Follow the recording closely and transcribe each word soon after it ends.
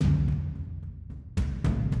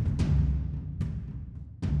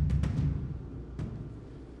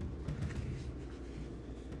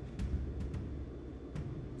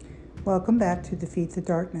Welcome back to Defeat the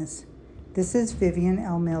Darkness. This is Vivian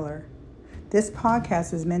L. Miller. This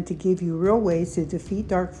podcast is meant to give you real ways to defeat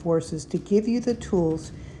dark forces, to give you the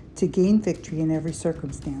tools to gain victory in every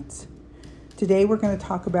circumstance. Today we're going to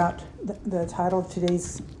talk about, the title of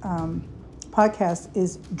today's podcast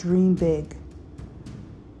is Dream Big.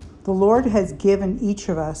 The Lord has given each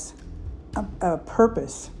of us a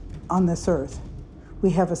purpose on this earth. We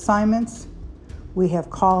have assignments, we have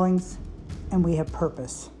callings, and we have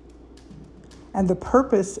purpose. And the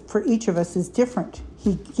purpose for each of us is different.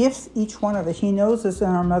 He gifts each one of us. He knows us in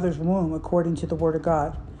our mother's womb, according to the Word of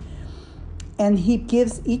God. And He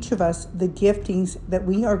gives each of us the giftings that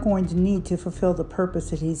we are going to need to fulfill the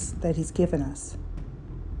purpose that He's given us.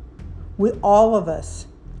 All of us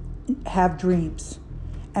have dreams.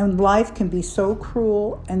 And life can be so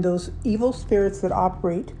cruel, and those evil spirits that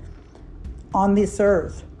operate on this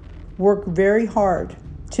earth work very hard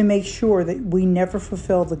to make sure that we never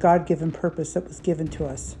fulfill the God-given purpose that was given to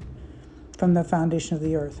us from the foundation of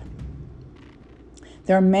the earth.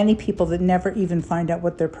 There are many people that never even find out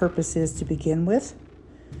what their purpose is to begin with.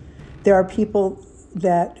 There are people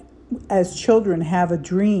that, as children, have a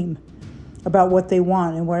dream about what they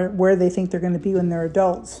want and where they think they're going to be when they're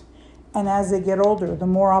adults. And as they get older, the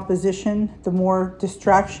more opposition, the more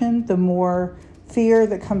distraction, the more fear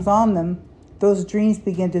that comes on them, those dreams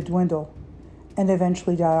begin to dwindle and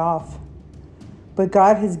eventually die off. But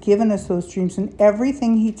God has given us those dreams, and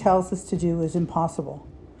everything He tells us to do is impossible.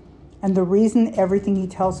 And the reason everything He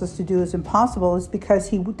tells us to do is impossible is because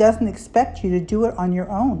He doesn't expect you to do it on your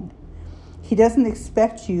own. He doesn't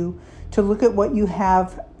expect you to look at what you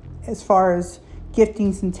have as far as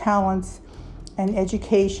giftings and talents and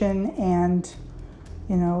education and,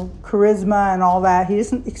 charisma and all that. He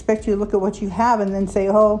doesn't expect you to look at what you have and then say,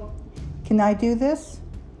 oh, can I do this?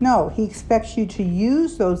 No, He expects you to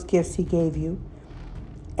use those gifts He gave you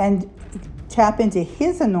and tap into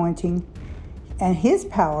His anointing and His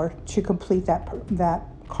power to complete that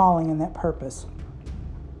calling and that purpose.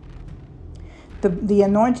 The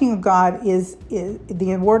anointing of God is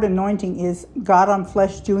the word anointing is God on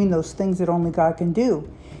flesh doing those things that only God can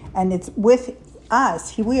do. And it's with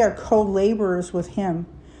us. We are co-laborers with Him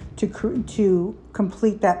to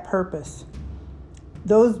complete that purpose.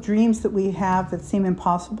 Those dreams that we have that seem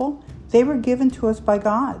impossible, they were given to us by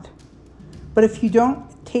God. But if you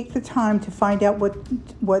don't take the time to find out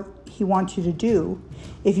what He wants you to do,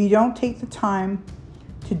 if you don't take the time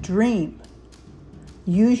to dream,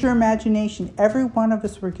 use your imagination. Every one of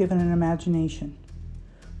us were given an imagination.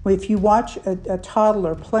 If you watch a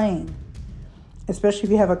toddler playing, especially if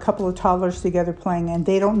you have a couple of toddlers together playing and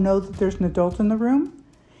they don't know that there's an adult in the room,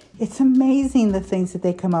 it's amazing the things that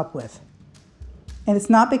they come up with. And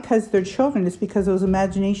it's not because they're children, it's because those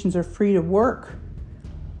imaginations are free to work.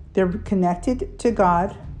 They're connected to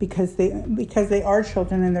God because they are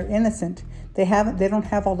children and they're innocent. They don't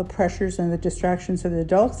have all the pressures and the distractions that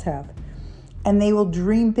adults have. And they will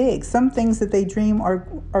dream big. Some things that they dream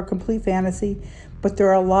are complete fantasy, but there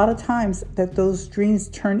are a lot of times that those dreams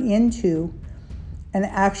turn into an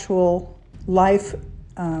actual life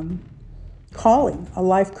calling, a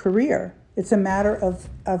life career. It's a matter of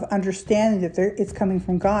understanding that it's coming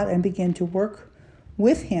from God and begin to work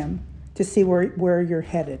with Him to see where you're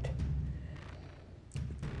headed.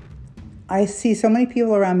 I see so many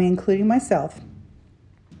people around me, including myself.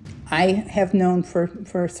 I have known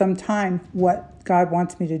for some time what God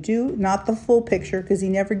wants me to do, not the full picture, because He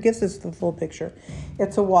never gives us the full picture.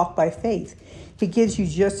 It's a walk by faith. He gives you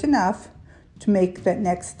just enough to make that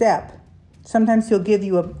next step. Sometimes He'll give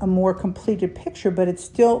you a more completed picture, but it's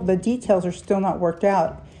still, the details are still not worked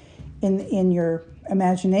out in your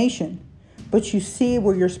imagination. But you see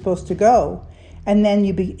where you're supposed to go. And then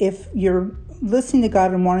if you're listening to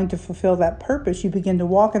God and wanting to fulfill that purpose, you begin to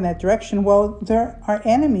walk in that direction. Well, there are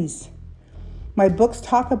enemies. My books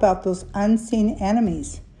talk about those unseen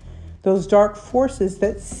enemies, those dark forces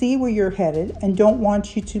that see where you're headed and don't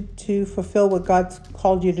want you to fulfill what God's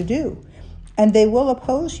called you to do. And they will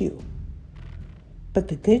oppose you. But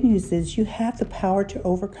the good news is you have the power to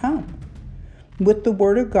overcome. With the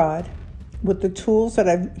Word of God, with the tools that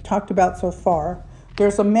I've talked about so far,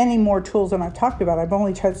 there's so many more tools than I've talked about. I've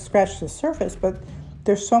only tried to scratch the surface, but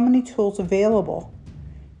there's so many tools available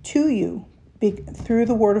to you through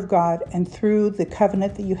the Word of God and through the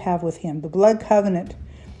covenant that you have with Him. The blood covenant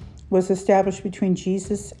was established between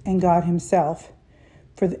Jesus and God Himself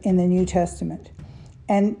in the New Testament.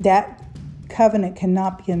 And that covenant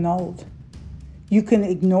cannot be annulled. You can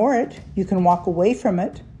ignore it. You can walk away from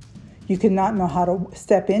it. You can not know how to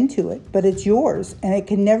step into it, but it's yours, and it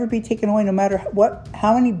can never be taken away, no matter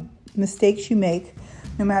how many mistakes you make,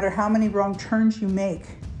 no matter how many wrong turns you make.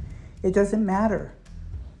 It doesn't matter.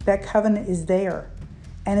 That covenant is there.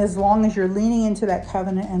 And as long as you're leaning into that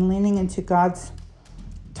covenant and leaning into God's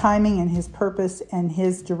timing and his purpose and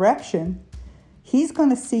his direction, he's going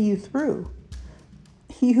to see you through.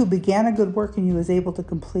 He who began a good work in you is able to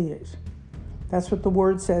complete it. That's what the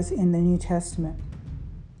word says in the New Testament.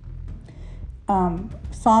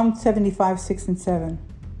 Psalm 75, 6 and 7.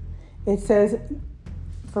 It says,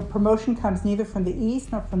 for promotion comes neither from the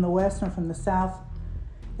east, nor from the west, nor from the south.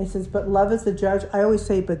 It says, but love is the judge. I always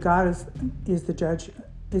say, but God is the judge.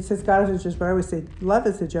 It says God is the judge, but I always say love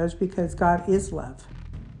is the judge because God is love.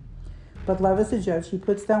 But love is the judge. He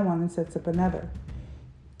puts down one and sets up another.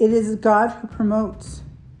 It is God who promotes.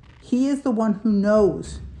 He is the one who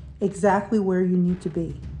knows exactly where you need to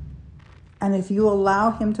be. And if you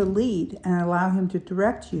allow him to lead and allow him to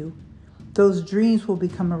direct you, those dreams will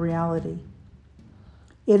become a reality.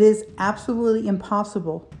 It is absolutely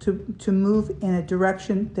impossible to move in a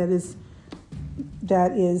direction that is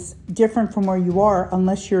different from where you are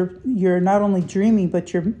unless you're not only dreaming,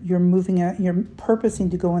 but you're moving, you're purposing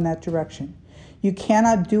to go in that direction. You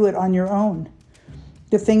cannot do it on your own.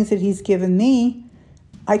 The things that he's given me,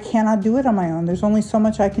 I cannot do it on my own. There's only so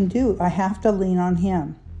much I can do. I have to lean on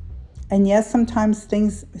him. And yes, sometimes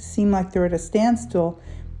things seem like they're at a standstill,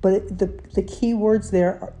 but the key words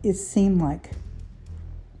there is seem like.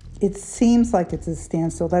 It seems like it's a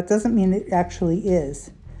standstill. That doesn't mean it actually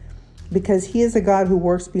is, because he is a God who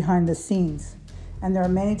works behind the scenes. And there are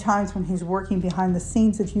many times when he's working behind the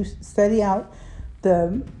scenes. If you study out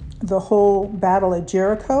the whole battle at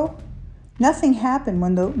Jericho, nothing happened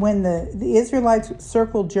when the Israelites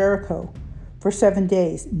circled Jericho for 7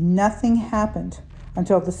 days. Nothing happened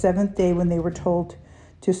until the seventh day when they were told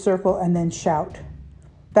to circle and then shout.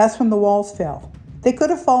 That's when the walls fell. They could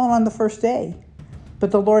have fallen on the first day, but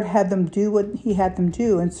the Lord had them do what he had them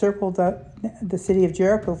do and circle the city of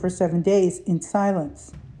Jericho for 7 days in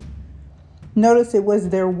silence. Notice it was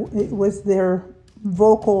their the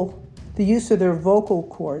use of their vocal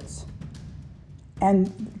cords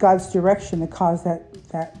and God's direction that caused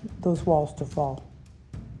those walls to fall.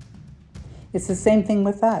 It's the same thing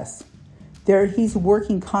with us. He's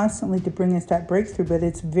working constantly to bring us that breakthrough, but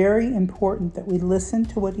it's very important that we listen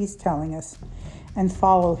to what he's telling us and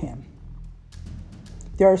follow him.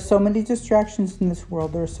 There are so many distractions in this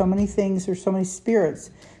world. There are so many things, there's so many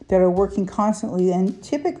spirits that are working constantly. And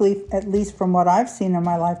typically, at least from what I've seen in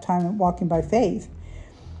my lifetime walking by faith,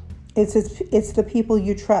 it's the people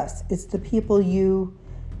you trust. It's the people you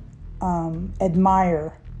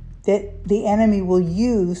admire that the enemy will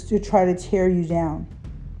use to try to tear you down.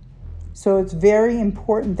 So it's very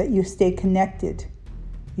important that you stay connected.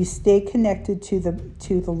 You stay connected to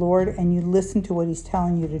the Lord and you listen to what he's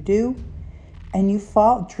telling you to do. And you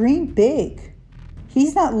dream big.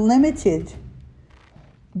 He's not limited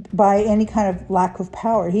by any kind of lack of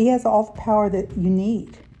power. He has all the power that you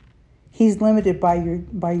need. He's limited by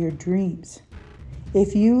your dreams.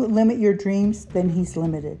 If you limit your dreams, then he's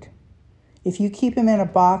limited. If you keep him in a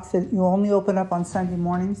box that you only open up on Sunday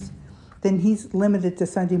mornings, then he's limited to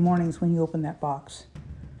Sunday mornings when you open that box.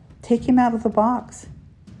 Take him out of the box.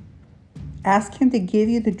 Ask him to give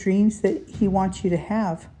you the dreams that he wants you to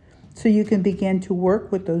have, so you can begin to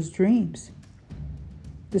work with those dreams.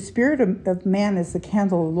 The spirit of man is the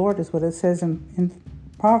candle of the Lord, is what it says in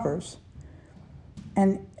Proverbs,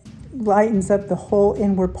 and lightens up the whole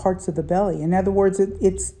inward parts of the belly. In other words,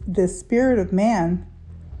 it's the spirit of man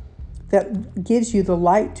that gives you the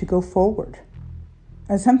light to go forward.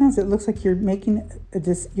 And sometimes it looks like you're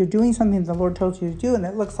doing something the Lord told you to do, and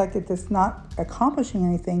it looks like it's not accomplishing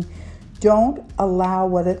anything. Don't allow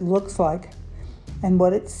what it looks like and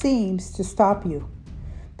what it seems to stop you,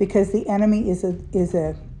 because the enemy is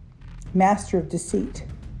a master of deceit,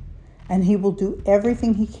 and he will do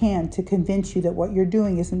everything he can to convince you that what you're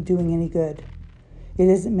doing isn't doing any good. It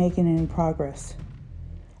isn't making any progress.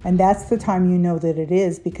 And that's the time you know that it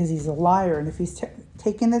is, because he's a liar. And if he's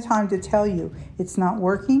taking the time to tell you it's not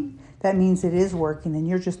working, that means it is working and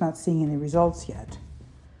you're just not seeing any results yet.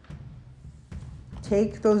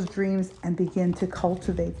 Take those dreams and begin to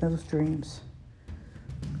cultivate those dreams.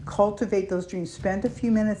 Cultivate those dreams. Spend a few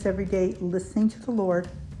minutes every day listening to the Lord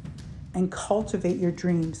and cultivate your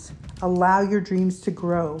dreams. Allow your dreams to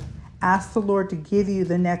grow. Ask the Lord to give you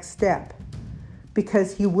the next step,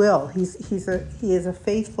 because he will. He is a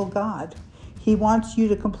faithful God. He wants you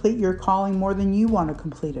to complete your calling more than you want to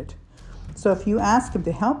complete it. So if you ask him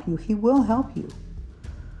to help you, he will help you.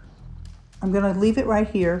 I'm going to leave it right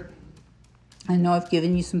here. I know I've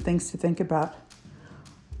given you some things to think about.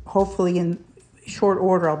 Hopefully in short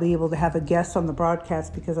order, I'll be able to have a guest on the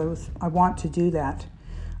broadcast, because I want to do that.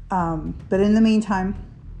 But in the meantime,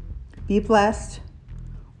 Be blessed,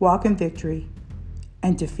 walk in victory,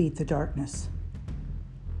 and defeat the darkness.